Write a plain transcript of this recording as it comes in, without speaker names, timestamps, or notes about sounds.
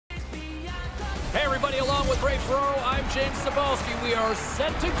Hey everybody, along with Ray Ferraro, I'm James Cebulski. We are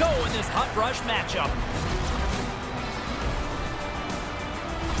set to go in this hot rush matchup.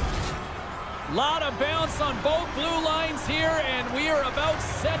 Lot of bounce on both blue lines here, and we are about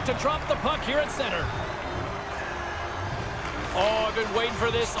set to drop the puck here at center. Oh, I've been waiting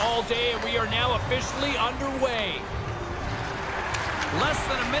for this all day, and we are now officially underway. Less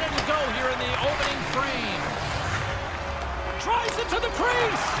than a minute to go here in the opening frame. Tries it to the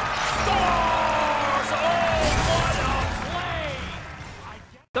crease. Scores! Oh, what a play!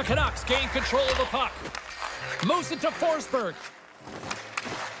 The Canucks gain control of the puck. Moves it to Forsberg.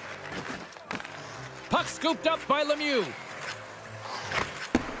 Puck scooped up by Lemieux.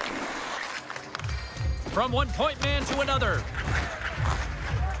 From one point man to another.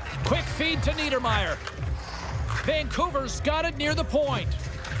 Quick feed to Niedermeyer. Vancouver's got it near the point.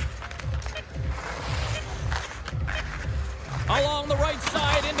 Along the right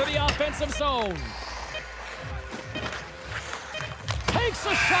side into the offensive zone. Takes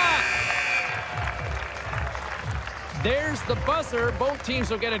a shot. There's the buzzer. Both teams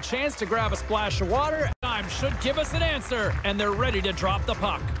will get a chance to grab a splash of water. Time should give us an answer, and they're ready to drop the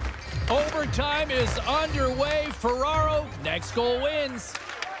puck. Overtime is underway. Ferraro, next goal wins.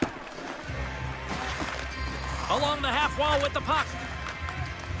 Along the half wall with the puck.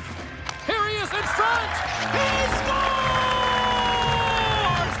 Here he is in front. He scores!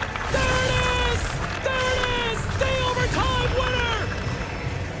 There it is! There it is! The overtime winner!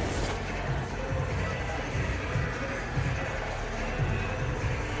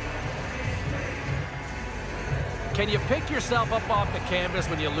 Can you pick yourself up off the canvas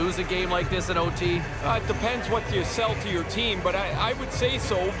when you lose a game like this in OT? It depends what you sell to your team, but I would say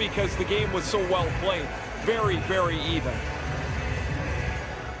so because the game was so well played. Very, very even.